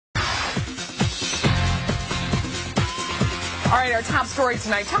All right, our top story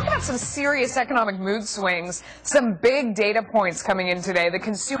tonight. Talk about some serious economic mood swings. Some big data points coming in today. The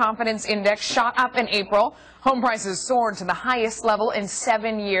Consumer Confidence Index shot up in April. Home prices soared to the highest level in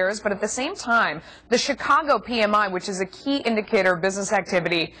 7 years. But at the same time, the Chicago PMI, which is a key indicator of business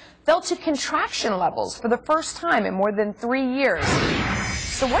activity, fell to contraction levels for the first time in more than 3 years.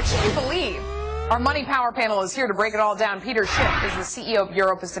 So what should you believe? Our Money Power panel is here to break it all down. Peter Schiff is the CEO of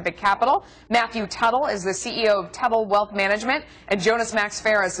Euro Pacific Capital. Matthew Tuttle is the CEO of Tuttle Wealth Management. And Jonas Max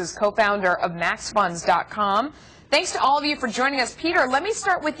Ferris is co-founder of MaxFunds.com. Thanks to all of you for joining us. Peter, let me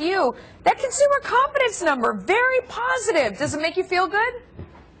start with you. That consumer confidence number, very positive. Does it make you feel good?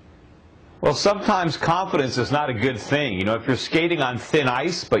 Well, sometimes confidence is not a good thing. You know, if you're skating on thin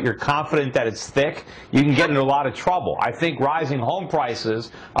ice, but you're confident that it's thick, you can get into a lot of trouble. I think rising home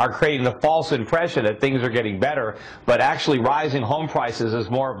prices are creating the false impression that things are getting better, but actually rising home prices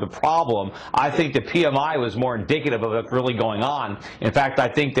is more of the problem. I think the PMI was more indicative of what's really going on. In fact, I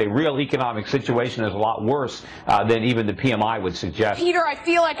think the real economic situation is a lot worse than even the PMI would suggest. Peter, I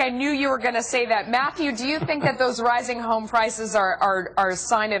feel like I knew you were going to say that. Matthew, do you think that those rising home prices are a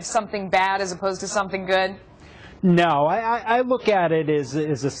sign of something bad as opposed to something good? No, I look at it as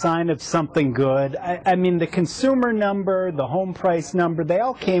a sign of something good. I mean, the consumer number, the home price number, they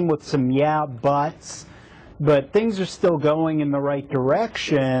all came with some yeah buts, but things are still going in the right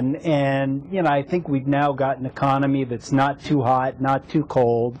direction. And, you know, I think we've now got an economy that's not too hot, not too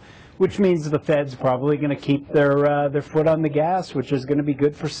cold, which means the Fed's probably going to keep their foot on the gas, which is going to be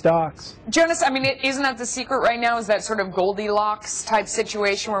good for stocks. Jonas, I mean, isn't that the secret right now, is that sort of Goldilocks type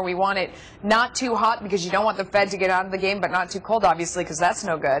situation where we want it not too hot because you don't want the Fed to get out of the game, but not too cold, obviously, because that's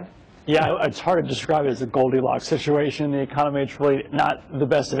no good. Yeah, it's hard to describe it as a Goldilocks situation in the economy. It's really not the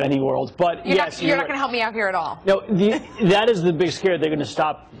best of any world. But you're not going to help me out here at all. No, that is the big scare. They're going to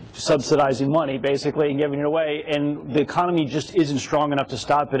stop subsidizing money, basically, and giving it away. And the economy just isn't strong enough to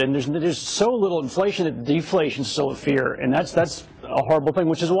stop it. And there's so little inflation that deflation's still a fear. And that's a horrible thing,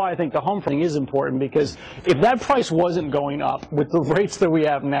 which is why I think the home thing is important, because if that price wasn't going up with the rates that we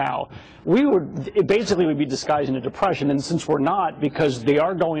have now, it basically would be disguising a depression. And since we're not, because they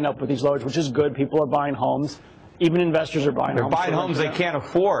are going up with these lows, which is good, people are buying homes, even investors are buying homes. They're buying homes they can't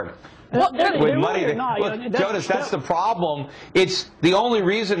afford. Well, with money look, Jonas, that's the problem. It's the only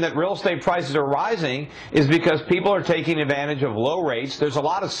reason that real estate prices are rising is because people are taking advantage of low rates. There's a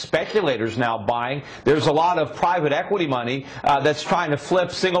lot of speculators now buying. There's a lot of private equity money that's trying to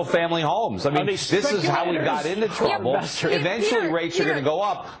flip single-family homes. I mean, this is how we got into trouble. Eventually, rates are going to go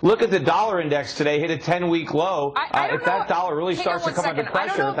up. Look at the dollar index today, hit a 10-week low. If that dollar really starts to come under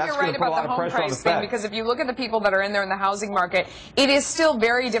pressure, that's going to put a lot of pressure on the Fed. Because if you look at the people that are in there in the housing market, it is still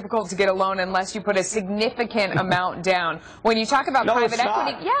very difficult to get a loan unless you put a significant amount down. When you talk about private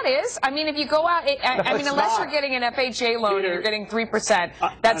equity, yeah, it is. I mean, if you go out, I mean, unless you're getting an FHA loan and you're getting 3%,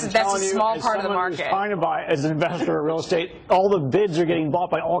 that's a small part of the market. Trying to buy as an investor in real estate, all the bids are getting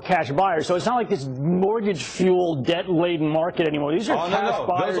bought by all cash buyers. So it's not like this mortgage-fueled, debt-laden market anymore. These are cash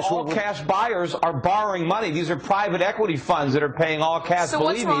buyers. Those all cash buyers are borrowing money. These are private equity funds that are paying all cash. So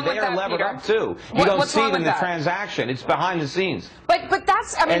believe me, they are levered up too. You don't see it in the transaction. It's behind the scenes. But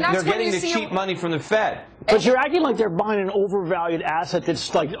that's, I mean, that's they're getting the cheap money from the Fed. But you're acting like they're buying an overvalued asset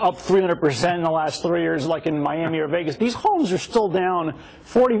that's like up 300% in the last 3 years, like in Miami or Vegas. These homes are still down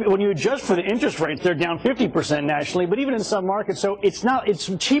 40. When you adjust for the interest rates, they're down 50% nationally. But even in some markets, so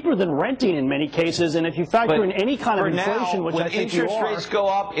it's cheaper than renting in many cases. And if you factor in any kind of inflation, which I think you are, when interest rates go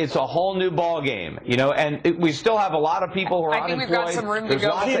up, it's a whole new ball game. You know, and we still have a lot of people who are unemployed. I think we've got some room to go.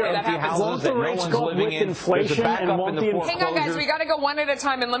 Lots of empty houses that no one's living in. There's a backup in the foreclosures. Hang on, guys. We got to go one at a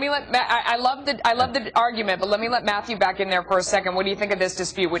time, and let me let I love the argument, but let me let Matthew back in there for a second. What do you think of this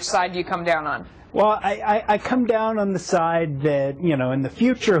dispute? Which side do you come down on? Well, I come down on the side that, you know, in the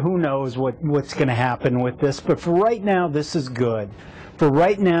future, who knows what's going to happen with this. But for right now, this is good. For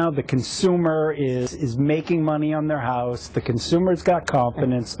right now, the consumer is making money on their house. The consumer's got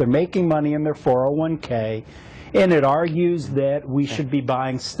confidence. They're making money in their 401k. And it argues that we should be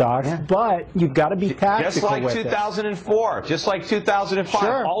buying stocks, but you've got to be tactical with it. Just like 2004, just like 2005,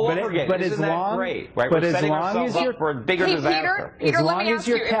 sure, all over again. But Isn't that great? Right? But We're as setting long ourselves as up for a bigger disaster. Peter, as let long me as ask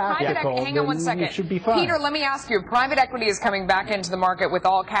you're you, tactical, hang on one second. You should be fine. Peter, let me ask you, private equity is coming back into the market with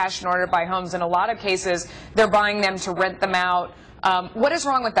all cash in order to buy homes. In a lot of cases, they're buying them to rent them out. What is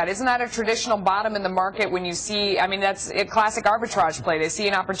wrong with that? Isn't that a traditional bottom in the market when you see, I mean, that's a classic arbitrage play. They see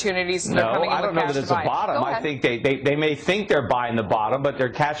an opportunity, so they're coming in I don't know that it's a bottom. I think they may think they're buying the bottom, but they're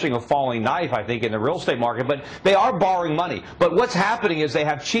catching a falling knife, I think, in the real estate market. But they are borrowing money. But what's happening is they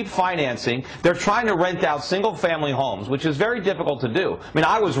have cheap financing. They're trying to rent out single-family homes, which is very difficult to do. I mean,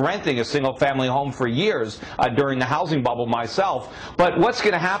 I was renting a single-family home for years during the housing bubble myself. But what's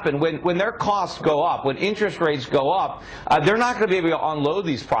going to happen when their costs go up, when interest rates go up, they're not going to be able to unload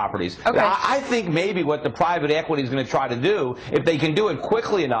these properties. Okay. I think maybe what the private equity is going to try to do, if they can do it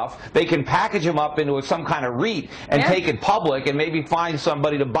quickly enough, they can package them up into some kind of REIT and take it public and maybe find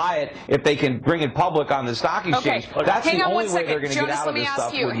somebody to buy it if they can bring it public on the stock exchange. Okay. That's Hang the on only one way second. they're going to get Jonas, out of this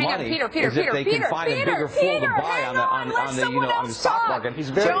stuff with money. Peter, is if they can find a bigger fool to buy on the stock market.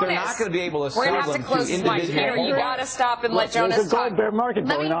 They're not going to be able to sell them to individual Peter, you got to stop and let Jonas talk. There's a gold talk. bear market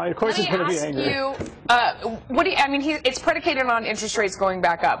going on. Of course he's going to be angry. What do you, I mean, it's predicated on interest rates going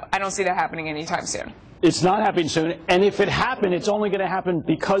back up. I don't see that happening anytime soon. It's not happening soon, and if it happened, it's only going to happen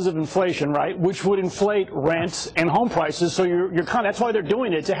because of inflation, right? Which would inflate rents and home prices. So you're kind of, that's why they're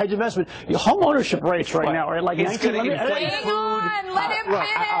doing it. It's a hedge investment. Your home ownership rates right now are at like 19. Hang on, let him finish.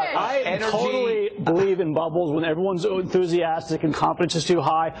 I totally believe in bubbles when everyone's enthusiastic and confidence is too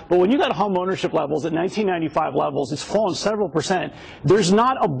high. But when you got home ownership levels at 1995 levels, it's fallen several percent. There's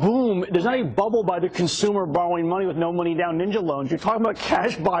not a boom. There's not a bubble by the consumer borrowing money with no money down ninja loans. You're talking about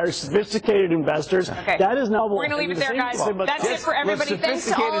cash buyers, sophisticated investors. Okay. That is now. We're going to leave it there, guys. That's it for everybody. Thanks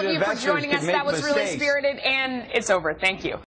to all of you for joining us. That was really spirited, and it's over. Thank you.